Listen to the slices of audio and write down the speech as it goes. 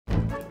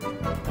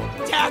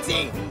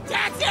Taxi!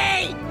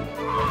 Taxi!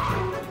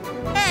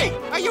 Hey,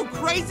 are you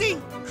crazy?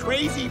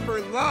 Crazy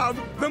for love?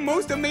 The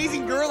most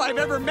amazing girl I've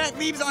ever met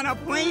leaves on a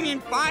plane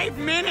in 5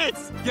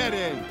 minutes! Get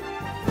in.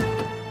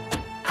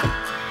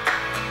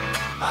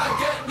 I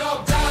get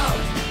knocked down.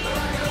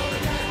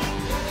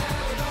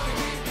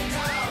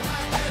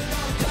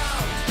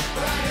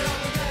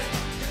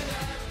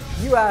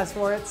 You asked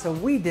for it, so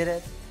we did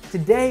it.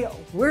 Today,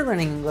 we're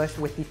learning English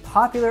with the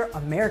popular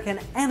American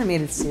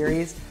animated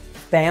series,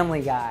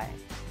 Family Guy.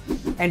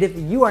 And if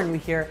you are new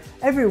here,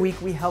 every week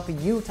we help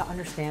you to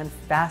understand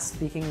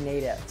fast-speaking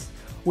natives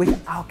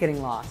without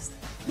getting lost,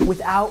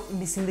 without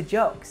missing the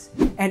jokes,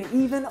 and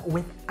even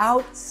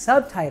without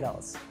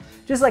subtitles.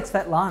 Just like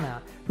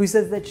Svetlana, who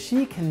says that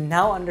she can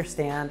now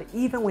understand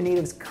even when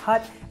natives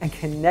cut and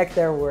connect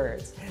their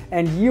words.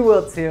 And you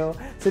will too,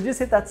 so just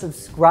hit that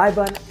subscribe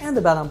button and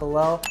the bell down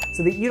below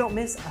so that you don't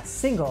miss a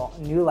single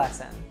new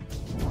lesson.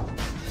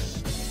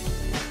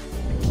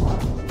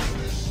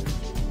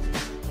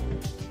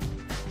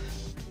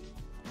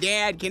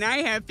 Dad, can I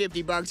have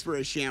 $50 for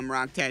a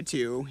shamrock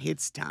tattoo?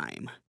 It's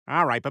time.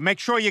 All right, but make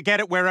sure you get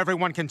it where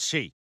everyone can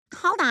see.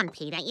 Hold on,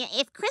 Peter.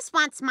 If Chris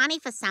wants money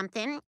for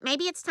something,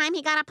 maybe it's time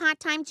he got a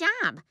part-time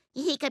job.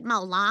 He could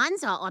mow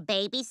lawns or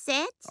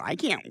babysit. I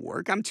can't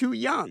work. I'm too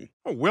young.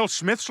 Oh, Will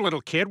Smith's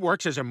little kid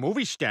works as a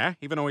movie star,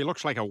 even though he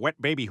looks like a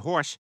wet baby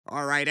horse.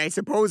 All right, I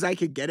suppose I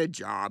could get a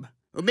job.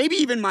 Or maybe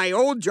even my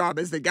old job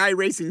as the guy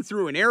racing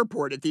through an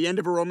airport at the end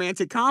of a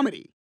romantic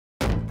comedy.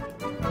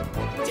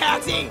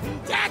 Taxi!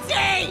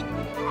 Taxi!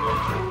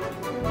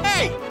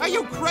 Hey, are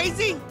you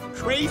crazy?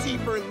 Crazy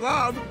for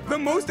love? The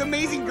most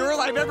amazing girl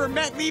I've ever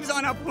met leaves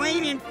on a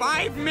plane in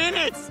 5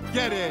 minutes!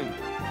 Get in.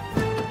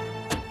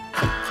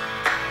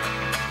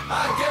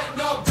 I get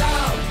knocked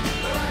down.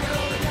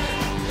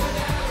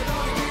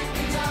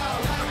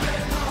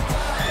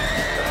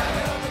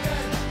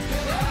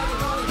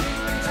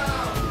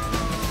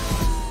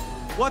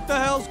 What the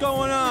hell's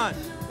going on?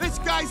 This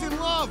guy's in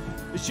love!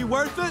 Is she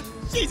worth it?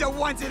 She's a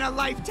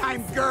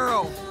once-in-a-lifetime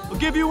girl! I'll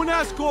give you an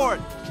escort.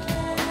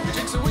 He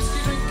drinks a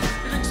whiskey drink,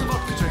 he drinks a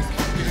vodka drink,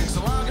 he drinks a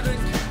lager drink,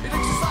 he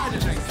drinks a cider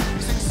drink,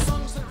 he sings the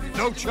songs that remind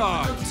No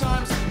charge. him of good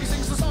times, he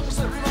sings the songs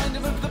that remind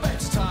him of the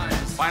best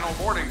times. Final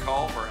boarding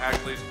call for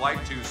Ashley's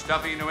flight to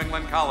stuffy New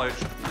England College.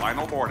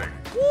 Final boarding.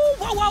 Whoa,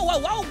 whoa, whoa,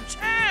 whoa, whoa,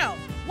 child!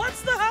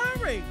 What's the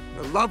hurry?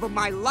 The love of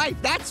my life,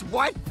 that's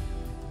what!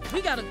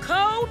 We got a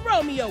code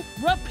Romeo.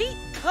 Repeat,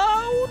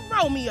 code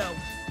Romeo.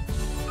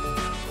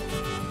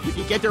 If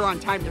you get there on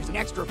time, there's an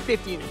extra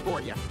 50 in it for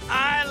you.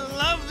 I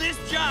love this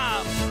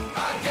job.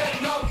 I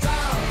get knocked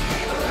down.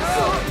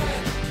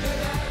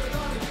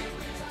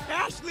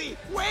 Ashley,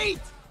 wait!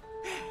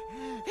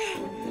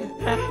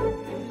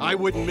 I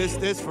wouldn't miss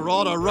this for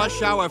all the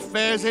rush hour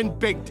fares in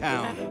Big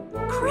Town.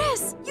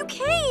 Chris, you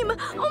came!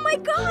 Oh my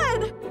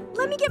God!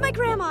 Let me get my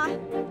grandma.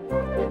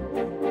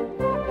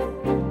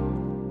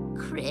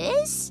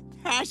 Chris?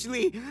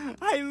 Ashley,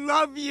 I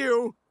love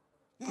you!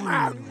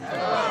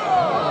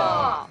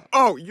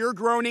 Oh, you're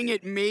groaning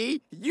at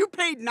me? You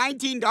paid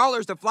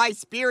 $19 to fly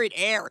Spirit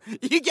Air.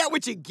 You get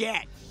what you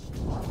get.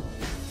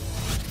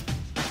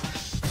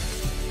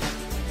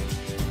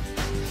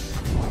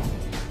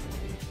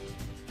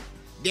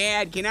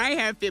 Dad, can I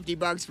have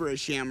 $50 for a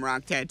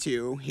shamrock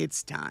tattoo?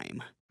 It's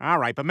time. All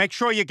right, but make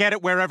sure you get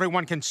it where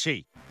everyone can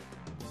see.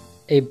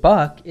 A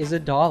buck is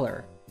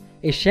 $1.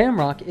 A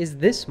shamrock is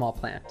this small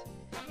plant.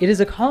 It is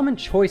a common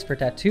choice for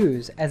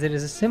tattoos as it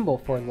is a symbol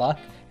for luck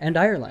and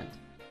Ireland.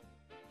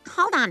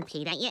 Hold on,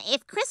 Peter.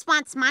 If Chris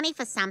wants money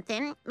for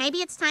something, maybe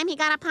it's time he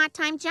got a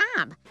part-time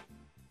job.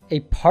 A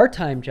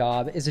part-time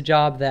job is a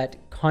job that,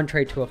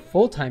 contrary to a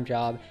full-time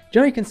job,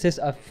 generally consists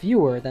of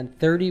fewer than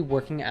 30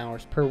 working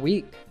hours per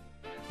week.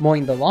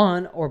 Mowing the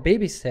lawn or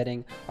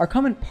babysitting are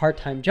common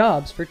part-time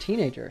jobs for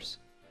teenagers.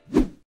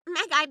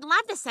 Meg, I'd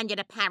love to send you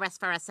to Paris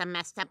for a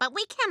semester, but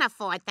we can't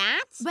afford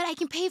that. But I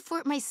can pay for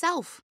it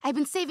myself. I've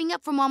been saving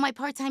up from all my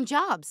part-time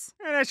jobs.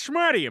 Yeah, that's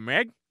smart of you,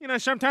 Meg. You know,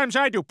 sometimes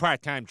I do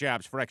part-time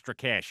jobs for extra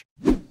cash.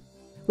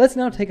 Let's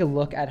now take a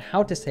look at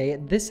how to say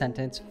this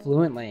sentence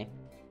fluently.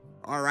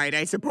 All right,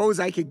 I suppose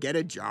I could get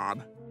a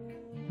job.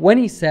 When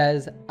he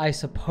says, I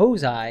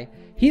suppose I,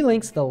 he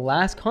links the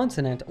last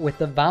consonant with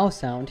the vowel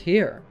sound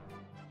here.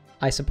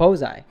 I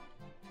suppose I.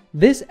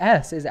 This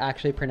S is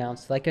actually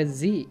pronounced like a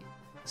Z.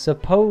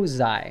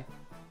 Suppose I.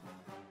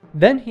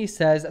 Then he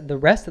says the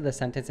rest of the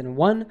sentence in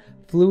one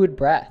fluid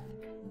breath.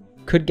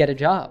 Could get a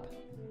job.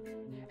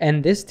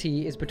 And this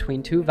T is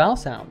between two vowel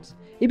sounds.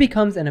 It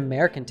becomes an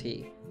American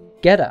T.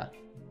 Getta.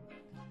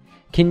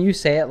 Can you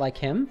say it like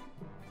him?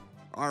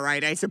 All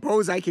right, I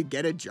suppose I could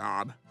get a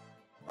job.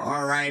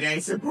 All right, I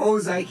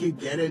suppose I could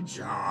get a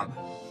job.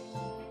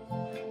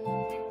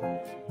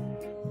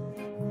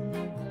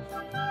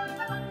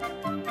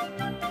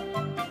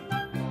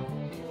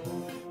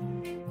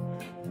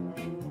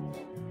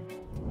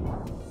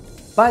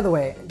 By the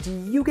way, do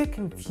you get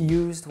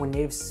confused when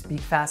natives speak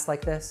fast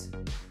like this?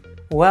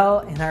 Well,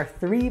 in our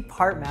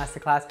 3-part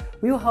masterclass,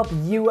 we will help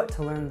you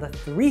to learn the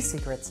 3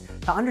 secrets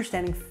to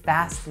understanding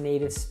fast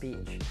native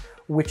speech.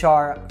 which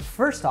are,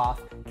 first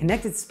off,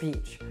 connected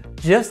speech,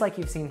 just like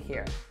you've seen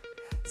here.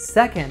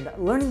 Second,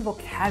 learning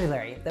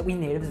vocabulary that we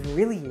natives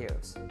really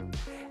use.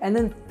 And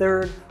then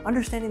third,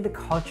 understanding the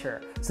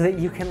culture so that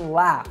you can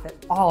laugh at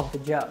all of the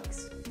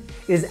jokes.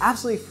 It is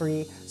absolutely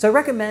free, so I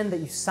recommend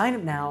that you sign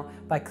up now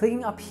by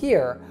clicking up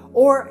here,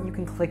 or you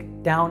can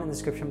click down in the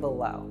description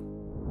below.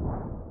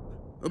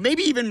 Or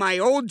maybe even my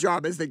old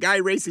job as the guy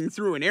racing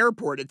through an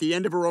airport at the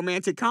end of a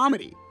romantic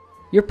comedy.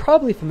 You're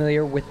probably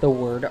familiar with the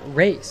word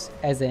race,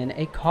 as in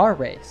a car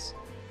race.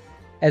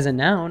 As a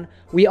noun,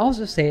 we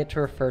also say it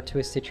to refer to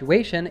a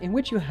situation in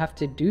which you have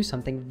to do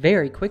something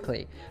very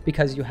quickly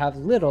because you have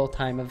little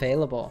time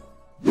available.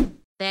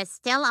 There's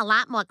still a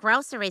lot more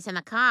groceries in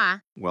the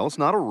car. Well, it's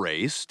not a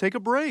race. Take a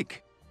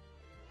break.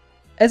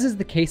 As is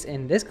the case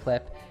in this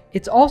clip,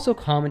 it's also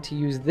common to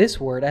use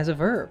this word as a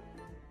verb.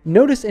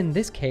 Notice in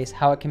this case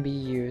how it can be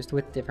used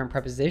with different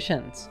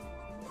prepositions.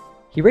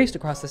 He raced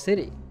across the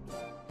city.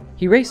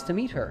 He raced to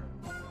meet her.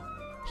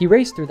 He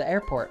raced through the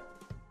airport.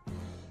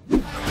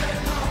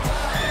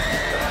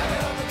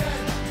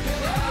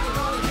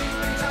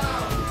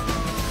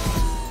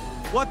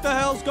 What the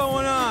hell's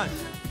going on?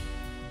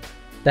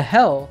 The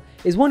hell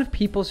is one of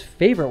people's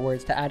favorite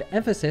words to add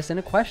emphasis in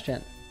a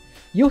question.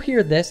 You'll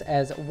hear this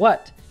as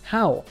what,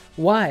 how,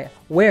 why,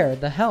 where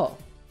the hell.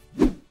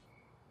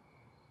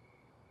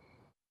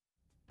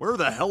 Where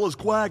the hell is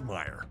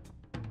Quagmire?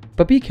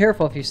 But be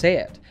careful if you say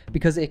it,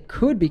 because it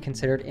could be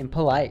considered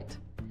impolite.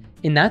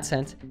 In that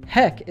sense,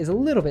 heck is a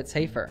little bit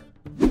safer.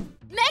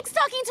 Meg's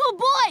talking to a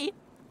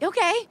boy!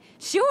 Okay,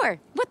 sure.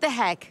 What the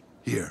heck?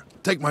 Here,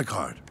 take my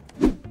card.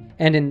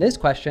 And in this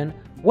question,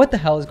 what the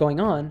hell is going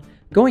on?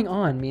 Going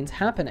on means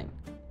happening.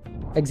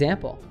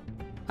 Example,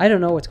 I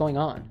don't know what's going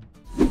on.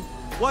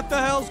 What the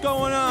hell's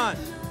going on?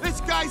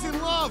 This guy's in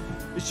love.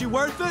 Is she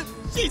worth it?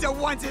 She's a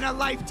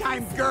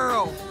once-in-a-lifetime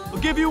girl. I'll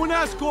give you an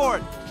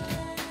escort.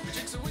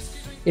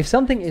 If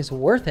something is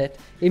worth it,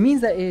 it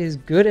means that it is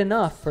good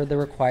enough for the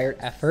required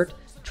effort,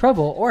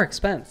 trouble, or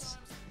expense.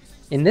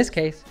 In this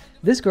case,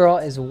 this girl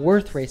is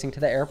worth racing to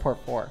the airport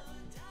for.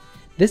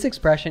 This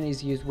expression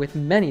is used with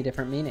many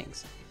different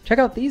meanings. Check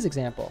out these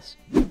examples.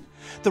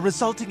 The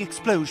resulting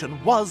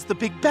explosion was the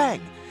Big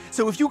Bang.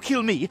 So if you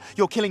kill me,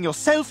 you're killing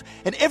yourself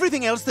and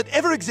everything else that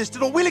ever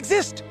existed or will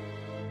exist.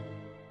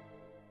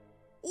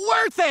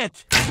 Worth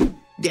it!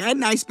 Dad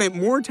and I spent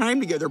more time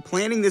together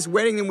planning this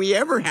wedding than we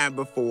ever have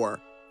before.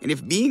 And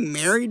if being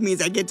married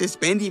means I get to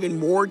spend even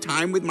more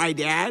time with my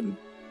dad,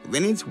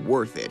 then it's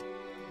worth it.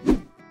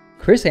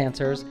 Chris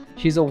answers,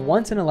 she's a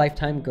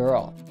once-in-a-lifetime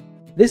girl.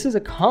 This is a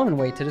common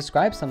way to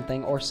describe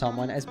something or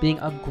someone as being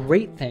a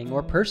great thing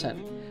or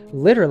person.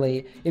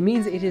 Literally, it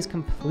means it is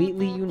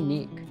completely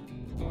unique.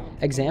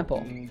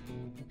 Example,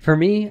 for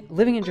me,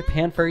 living in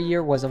Japan for a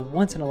year was a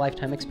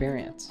once-in-a-lifetime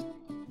experience.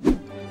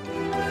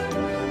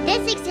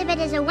 This exhibit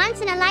is a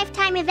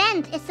once-in-a-lifetime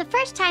event. It's the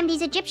first time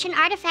these Egyptian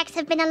artifacts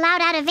have been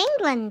allowed out of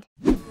England.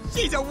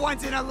 She's a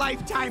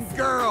once-in-a-lifetime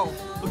girl.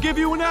 I'll give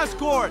you an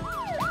escort.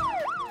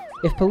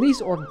 If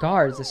police or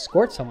guards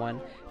escort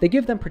someone, they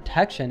give them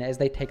protection as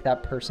they take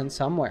that person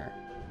somewhere.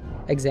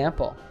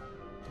 Example,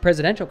 the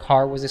presidential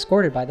car was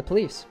escorted by the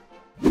police.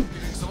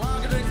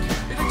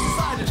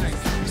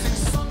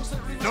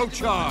 No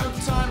charge.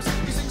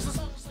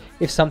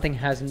 If something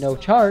has no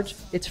charge,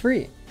 it's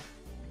free.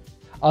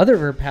 Other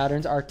verb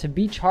patterns are to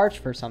be charged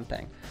for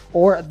something,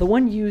 or the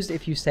one used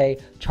if you say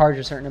charge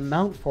a certain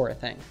amount for a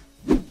thing.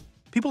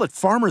 People at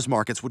farmers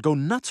markets would go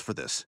nuts for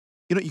this.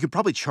 You know, you could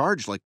probably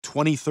charge like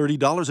 $20,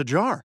 $30 a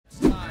jar.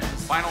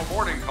 Final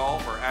boarding call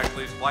for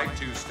Ashley's flight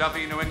to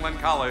stuffy New England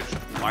College.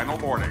 Final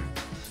boarding.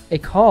 A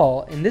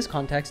call, in this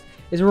context,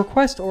 is a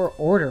request or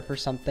order for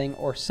something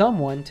or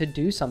someone to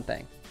do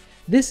something.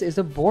 This is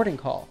a boarding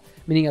call,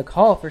 meaning a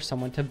call for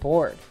someone to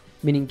board,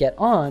 meaning get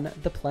on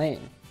the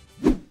plane.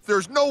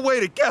 There's no way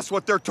to guess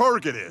what their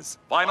target is.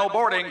 Final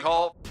boarding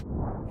call.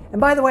 And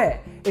by the way,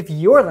 if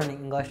you're learning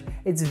English,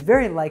 it's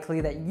very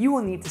likely that you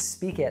will need to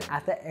speak it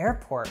at the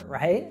airport,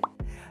 right?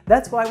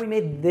 That's why we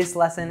made this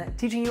lesson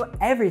teaching you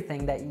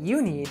everything that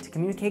you need to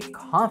communicate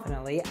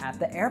confidently at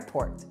the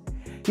airport.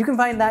 You can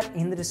find that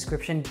in the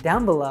description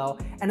down below,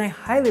 and I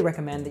highly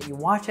recommend that you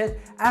watch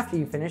it after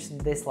you finish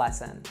this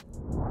lesson.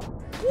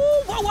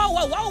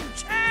 Whoa,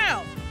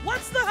 child!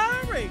 What's the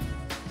hurry?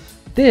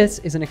 This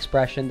is an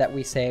expression that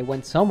we say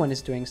when someone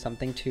is doing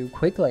something too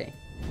quickly.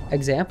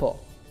 Example,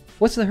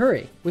 what's the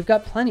hurry? We've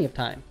got plenty of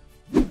time.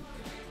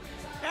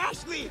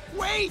 Ashley,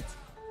 wait!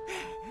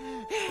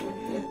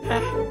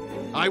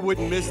 I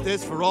wouldn't miss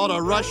this for all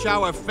the rush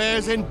hour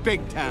fares in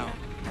Big Town.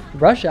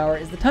 Rush hour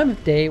is the time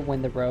of day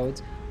when the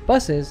roads,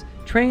 buses,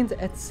 trains,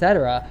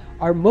 etc.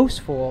 are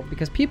most full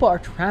because people are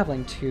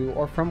traveling to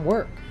or from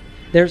work.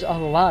 There's a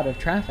lot of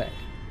traffic.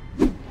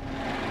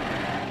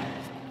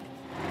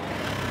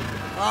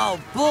 Oh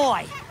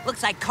boy,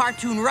 looks like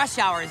cartoon rush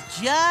hour is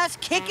just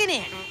kicking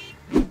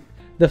in.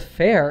 The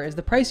fare is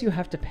the price you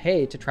have to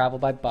pay to travel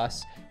by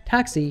bus,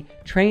 taxi,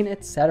 train,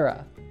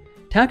 etc.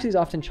 Taxis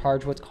often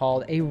charge what's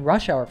called a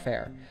rush hour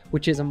fare,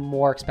 which is a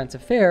more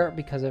expensive fare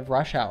because of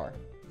rush hour.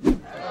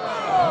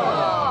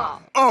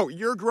 Oh,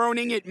 you're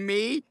groaning at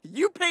me?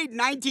 You paid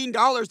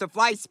 $19 to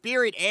fly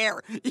Spirit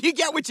Air. You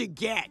get what you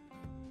get.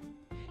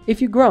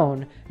 If you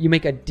groan, you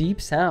make a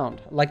deep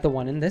sound, like the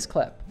one in this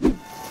clip.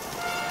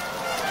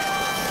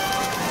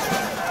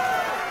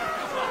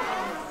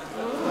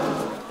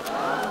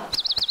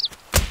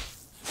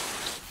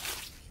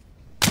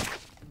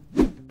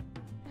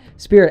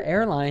 Spirit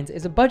Airlines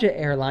is a budget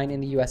airline in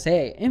the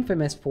USA,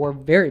 infamous for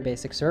very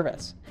basic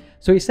service.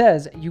 So he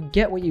says, you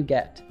get what you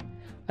get.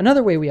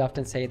 Another way we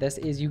often say this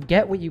is you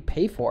get what you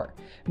pay for,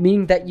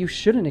 meaning that you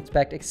shouldn't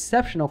expect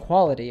exceptional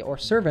quality or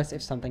service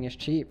if something is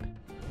cheap.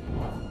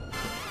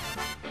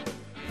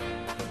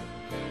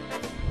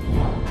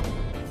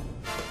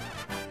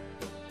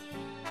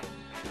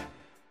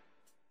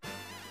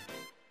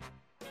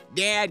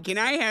 Dad, can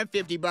I have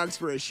 $50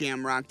 for a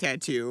shamrock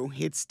tattoo?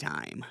 It's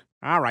time.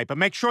 All right, but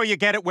make sure you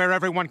get it where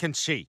everyone can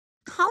see.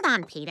 Hold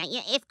on, Peter.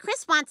 If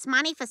Chris wants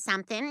money for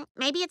something,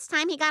 maybe it's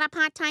time he got a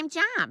part-time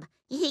job.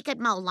 He could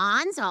mow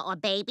lawns or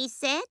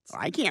babysit.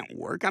 I can't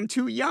work. I'm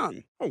too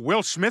young. Oh,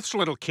 Will Smith's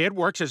little kid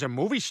works as a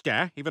movie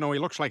star, even though he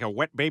looks like a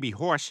wet baby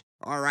horse.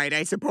 All right,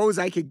 I suppose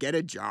I could get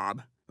a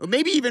job. Or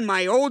maybe even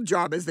my old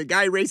job as the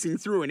guy racing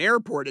through an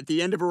airport at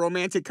the end of a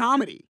romantic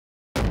comedy.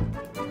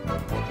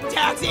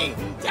 Taxi!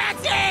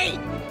 Taxi!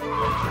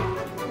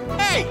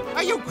 Hey,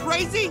 are you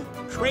crazy?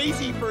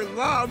 Crazy for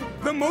love?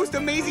 The most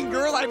amazing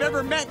girl I've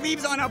ever met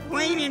leaves on a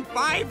plane in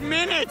 5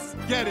 minutes.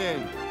 Get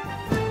in.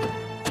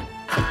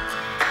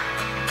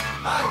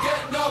 I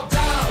get knocked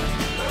down.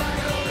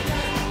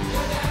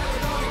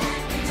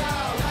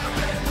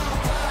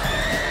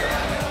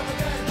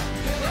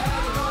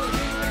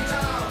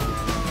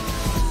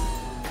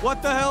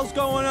 What the hell's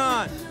going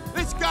on?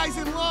 This guy's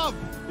in love.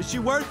 Is she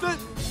worth it?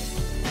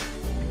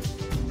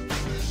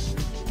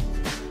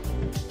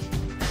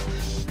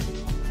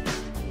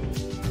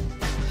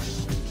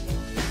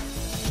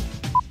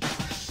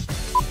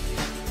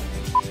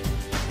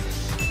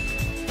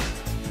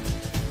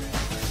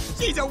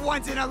 She's a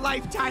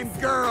once-in-a-lifetime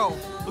girl.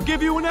 We'll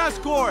give you an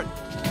escort.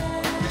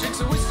 He drinks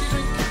a whiskey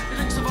drink, he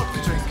drinks a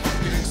vodka drink,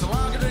 he drinks a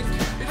lager drink,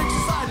 he drinks a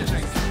cider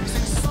drink. He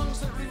sings the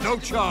songs that remind No him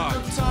of charge. the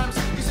good times.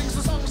 He sings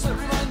the songs that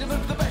remind him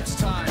of the best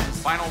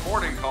times. Final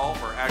boarding call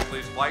for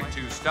Ashley's flight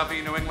to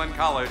stuffy New England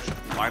College.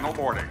 Final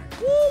boarding.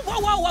 Woo, whoa,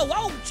 whoa, whoa,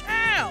 whoa,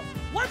 child!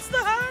 What's the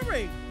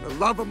hurry? The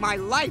love of my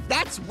life,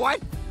 that's what.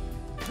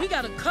 We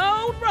got a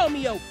code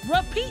Romeo.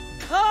 Repeat,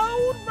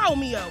 code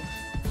Romeo.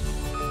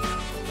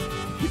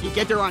 If you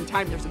get there on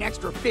time, there's an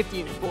extra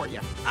 50 in it for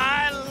you.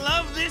 I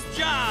love this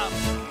job.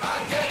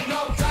 I get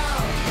knocked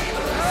down.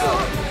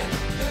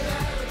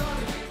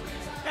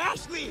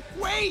 Ashley,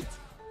 wait!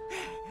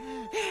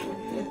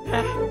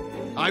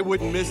 I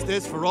wouldn't miss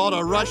this for all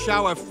the rush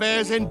hour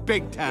fares in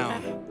Big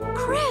Town.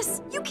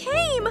 Chris, you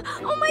came!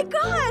 Oh my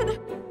god!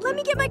 Let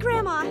me get my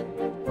grandma.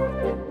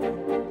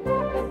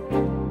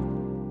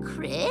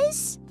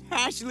 Chris?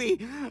 Ashley,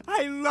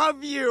 I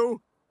love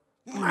you.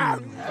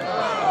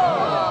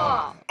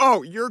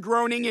 Oh, you're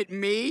groaning at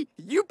me?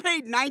 You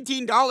paid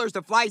 $19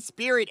 to fly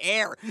Spirit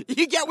Air.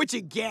 You get what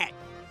you get.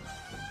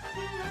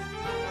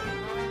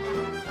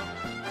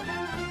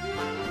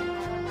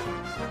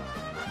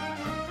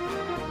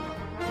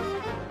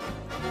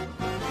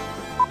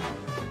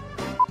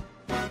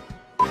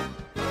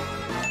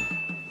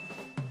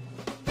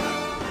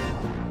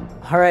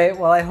 All right,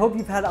 well, I hope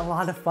you've had a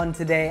lot of fun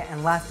today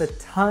and laughed a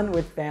ton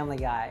with Family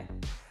Guy.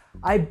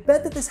 I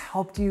bet that this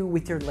helped you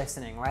with your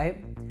listening,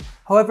 right?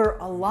 However,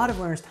 a lot of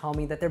learners tell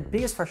me that their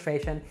biggest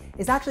frustration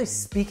is actually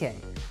speaking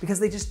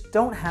because they just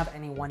don't have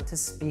anyone to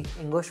speak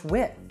English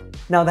with.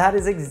 Now that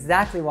is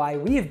exactly why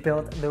we have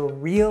built the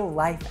Real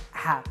Life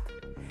app.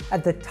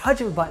 At the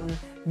touch of a button,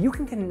 you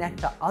can connect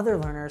to other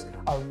learners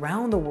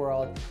around the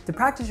world to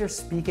practice your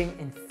speaking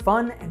in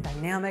fun and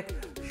dynamic,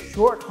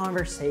 short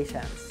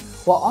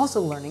conversations, while also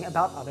learning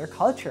about other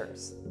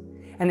cultures.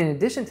 And in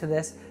addition to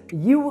this,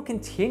 you will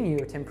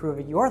continue to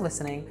improve your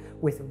listening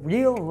with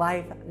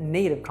real-life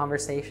native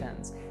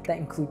conversations that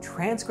include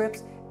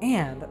transcripts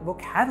and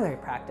vocabulary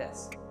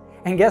practice.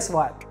 And guess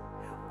what?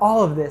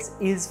 All of this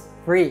is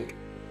free.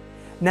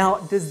 Now,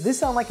 does this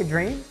sound like a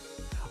dream?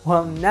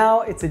 Well,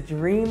 now it's a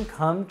dream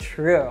come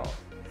true.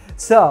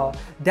 So,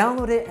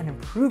 download it and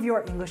improve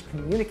your English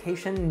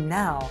communication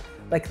now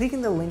by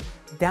clicking the link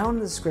down in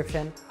the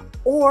description,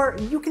 or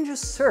you can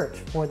just search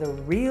for the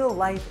Real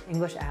Life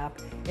English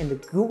app in the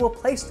Google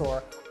Play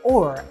Store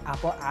or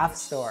Apple App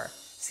Store.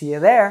 See you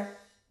there!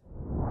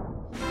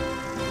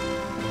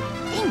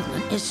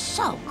 England is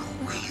so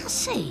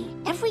classy.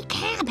 Every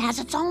cab has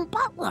its own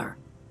butler.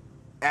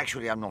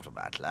 Actually, I'm not a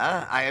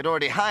butler. I had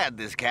already hired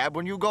this cab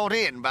when you got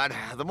in, but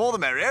the more the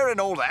merrier and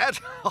all that.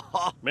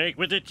 Make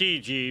with the tea,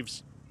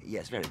 Jeeves.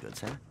 Yes, very good,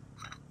 sir.